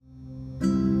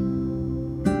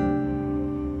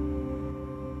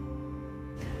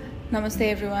Namaste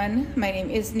everyone, my name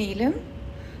is Neelam,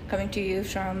 coming to you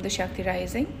from the Shakti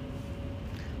Rising.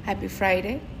 Happy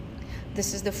Friday.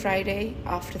 This is the Friday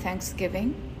after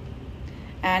Thanksgiving,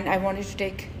 and I wanted to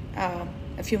take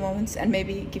a few moments and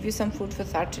maybe give you some food for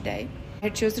thought today. I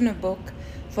had chosen a book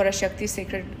for a Shakti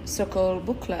Sacred Circle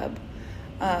book club.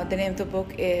 The name of the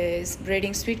book is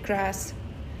Braiding Sweetgrass.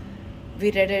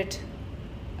 We read it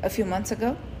a few months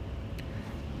ago.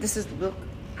 This is the book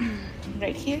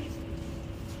right here.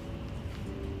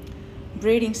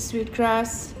 Braiding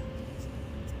Sweetgrass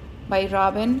by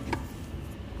Robin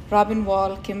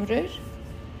Wall Kimmerer.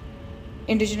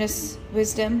 Indigenous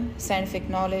wisdom, scientific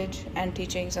knowledge, and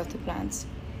teachings of the plants.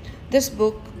 This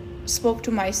book spoke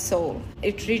to my soul.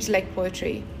 It reads like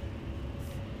poetry.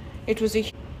 It was a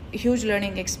huge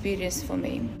learning experience for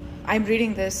me. I'm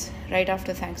reading this right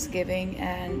after Thanksgiving,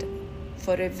 and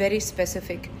for a very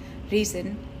specific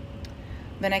reason.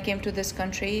 When I came to this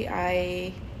country,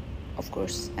 of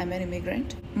course, I'm an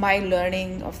immigrant. My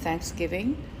learning of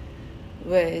Thanksgiving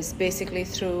was basically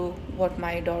through what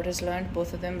my daughters learned.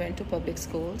 Both of them went to public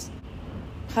schools.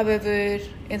 However,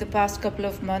 in the past couple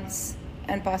of months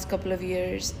and past couple of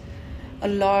years, a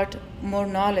lot more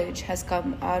knowledge has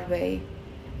come our way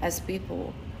as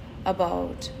people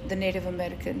about the Native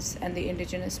Americans and the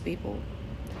indigenous people,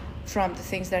 from the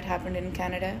things that happened in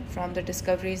Canada, from the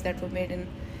discoveries that were made in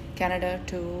Canada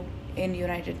to in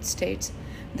United States.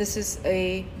 This is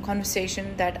a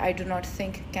conversation that I do not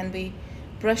think can be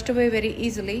brushed away very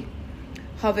easily.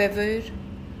 However,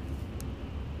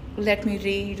 let me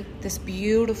read this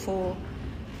beautiful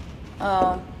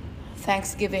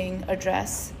Thanksgiving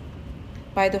address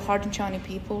by the Haudenosaunee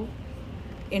people,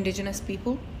 indigenous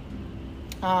people,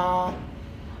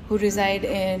 who resided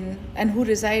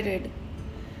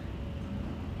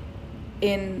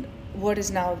in what is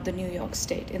now the New York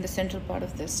State, in the central part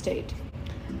of the state.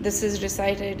 This is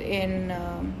recited in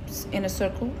a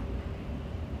circle.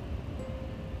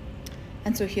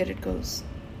 And so here it goes.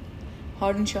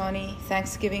 Haudenosaunee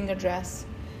Thanksgiving Address.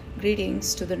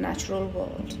 Greetings to the natural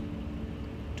world.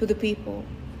 To the people.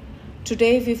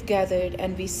 Today we've gathered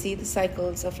and we see the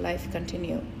cycles of life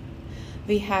continue.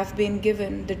 We have been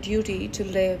given the duty to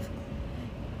live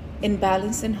in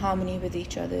balance and harmony with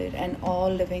each other and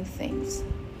all living things.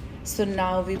 So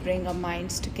now we bring our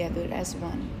minds together as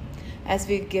one, as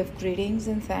we give greetings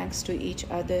and thanks to each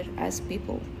other as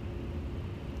people.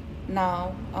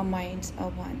 Now our minds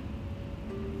are one.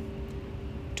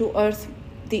 To Earth,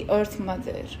 the Earth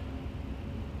Mother.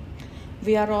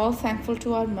 We are all thankful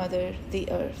to our Mother,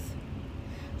 the Earth,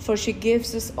 for she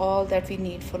gives us all that we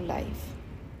need for life.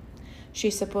 She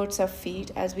supports our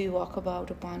feet as we walk about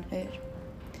upon her.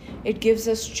 It gives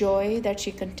us joy that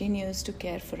she continues to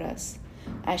care for us,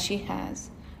 as she has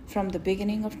from the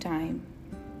beginning of time.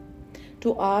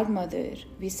 To our Mother,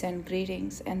 we send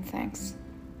greetings and thanks.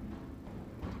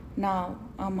 Now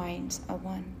our minds are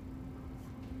one.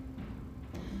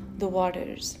 The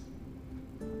waters.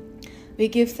 We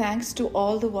give thanks to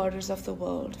all the waters of the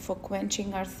world for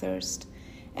quenching our thirst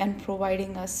and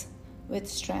providing us with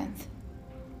strength.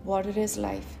 Water is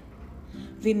life.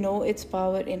 We know its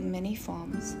power in many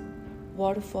forms: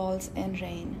 waterfalls and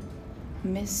rain,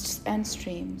 mists and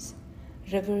streams,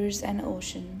 rivers and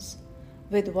oceans.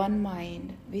 With one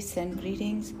mind, we send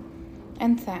greetings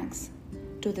and thanks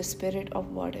to the Spirit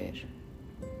of water.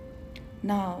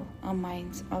 Now our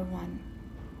minds are one.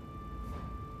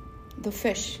 The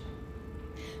fish.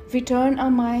 We turn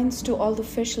our minds to all the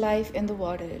fish life in the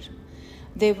water.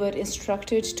 They were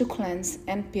instructed to cleanse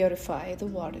and purify the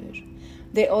water.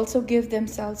 They also give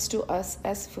themselves to us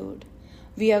as food.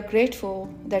 We are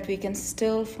grateful that we can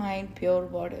still find pure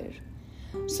water.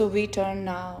 So we turn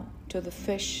now to the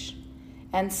fish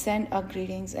and send our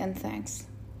greetings and thanks.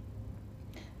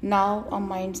 Now our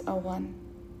minds are one.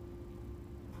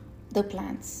 The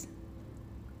plants.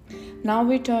 Now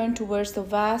we turn towards the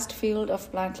vast field of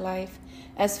plant life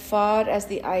as far as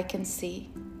the eye can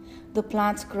see. The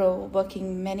plants grow,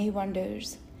 working many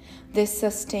wonders. They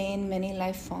sustain many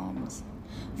life forms.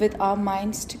 With our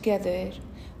minds together,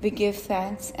 we give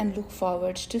thanks and look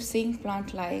forward to seeing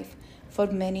plant life for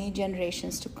many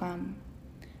generations to come.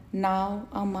 Now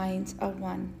our minds are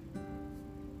one.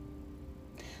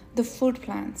 The food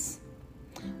plants.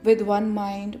 With one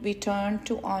mind, we turn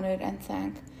to honor and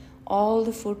thank all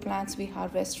the food plants we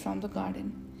harvest from the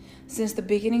garden. Since the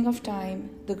beginning of time,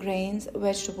 the grains,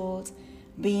 vegetables,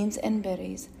 beans, and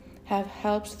berries have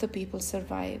helped the people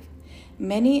survive.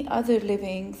 Many other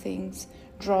living things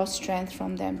draw strength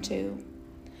from them too.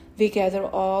 We gather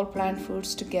all plant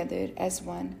foods together as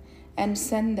one and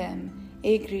send them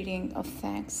a greeting of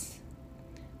thanks.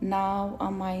 Now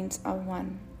our minds are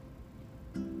one.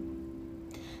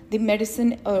 the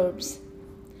medicine herbs.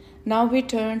 Now we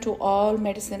turn to all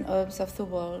medicine herbs of the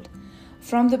world.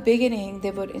 From the beginning,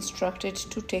 they were instructed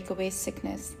to take away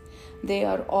sickness. They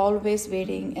are always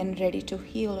waiting and ready to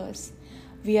heal us.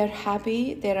 We are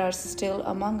happy there are still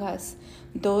among us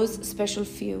those special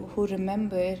few who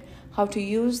remember how to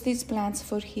use these plants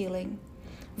for healing.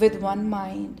 With one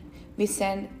mind, we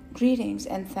send greetings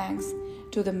and thanks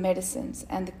to the medicines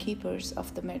and the keepers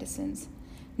of the medicines.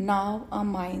 Now our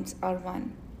minds are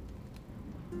one.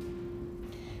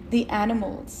 The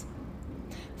animals.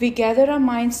 We gather our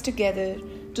minds together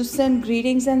to send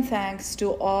greetings and thanks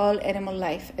to all animal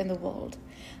life in the world.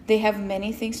 They have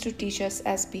many things to teach us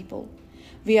as people.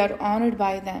 We are honored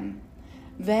by them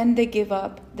when they give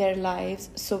up their lives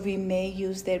so we may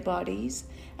use their bodies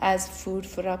as food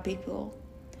for our people.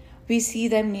 We see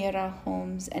them near our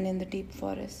homes and in the deep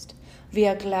forest. We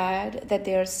are glad that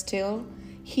they are still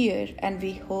here, and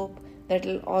we hope that it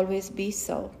will always be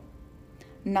so.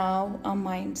 Now our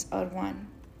minds are one.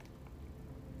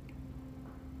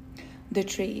 The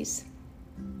trees.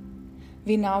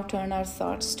 We now turn our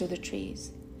thoughts to the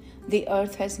trees. The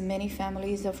earth has many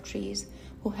families of trees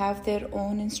who have their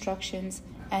own instructions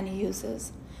and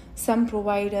uses. Some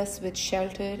provide us with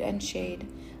shelter and shade,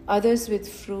 others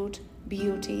with fruit,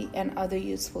 beauty, and other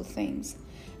useful things.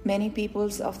 Many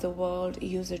peoples of the world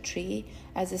use a tree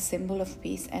as a symbol of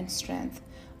peace and strength.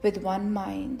 With one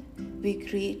mind, we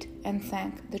greet and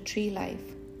thank the tree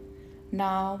life.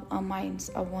 Now our minds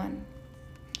are one.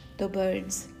 The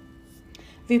birds.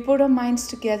 We put our minds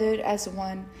together as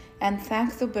one and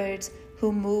thank the birds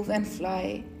who move and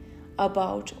fly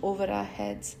about over our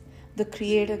heads. The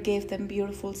Creator gave them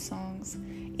beautiful songs.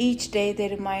 Each day they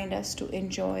remind us to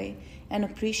enjoy and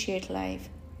appreciate life.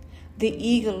 The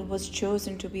eagle was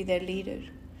chosen to be their leader.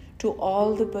 To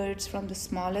all the birds, from the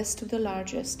smallest to the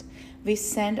largest, we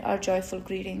send our joyful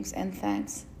greetings and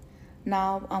thanks.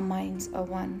 Now our minds are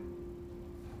one.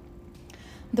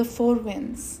 The four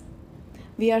winds.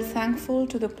 We are thankful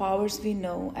to the powers we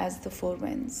know as the four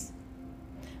winds.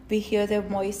 We hear their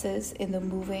voices in the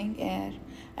moving air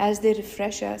as they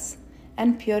refresh us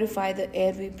and purify the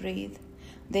air we breathe.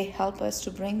 They help us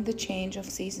to bring the change of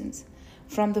seasons.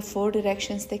 From the four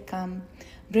directions they come,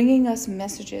 bringing us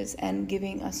messages and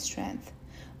giving us strength.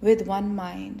 With one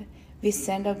mind, we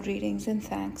send our greetings and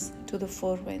thanks to the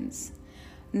four winds.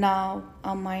 Now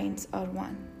our minds are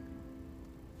one.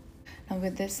 Now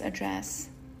with this address,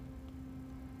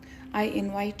 I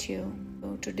invite you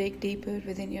to dig deeper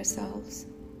within yourselves.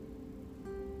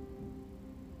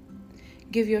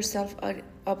 Give yourself an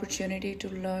opportunity to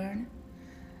learn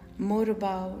more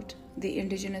about the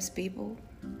indigenous people,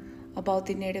 about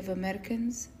the Native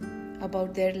Americans,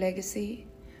 about their legacy,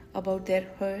 about their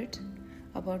hurt,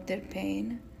 about their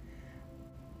pain.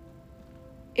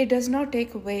 It does not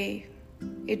take away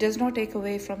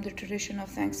from the tradition of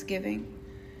Thanksgiving,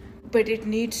 but it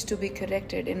needs to be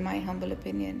corrected, in my humble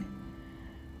opinion.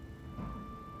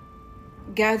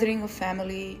 Gathering of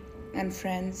family and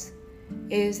friends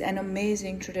is an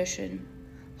amazing tradition.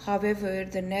 However,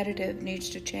 the narrative needs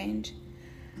to change,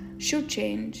 should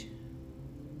change.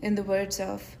 In the words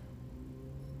of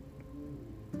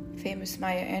famous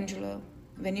Maya Angelou,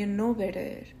 when you know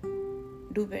better,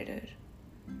 do better.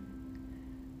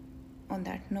 On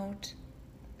that note,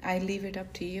 I leave it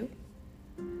up to you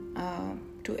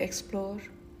to explore,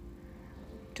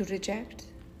 to reject,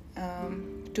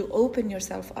 to open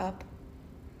yourself up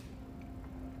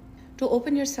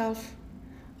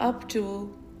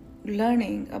to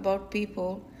learning about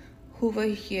people who were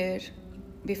here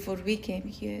before we came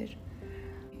here.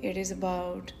 It is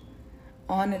about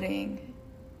honoring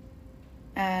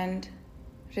and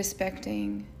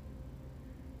respecting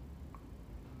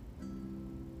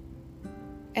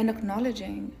and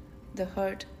acknowledging the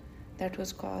hurt that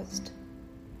was caused.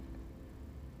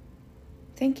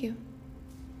 Thank you.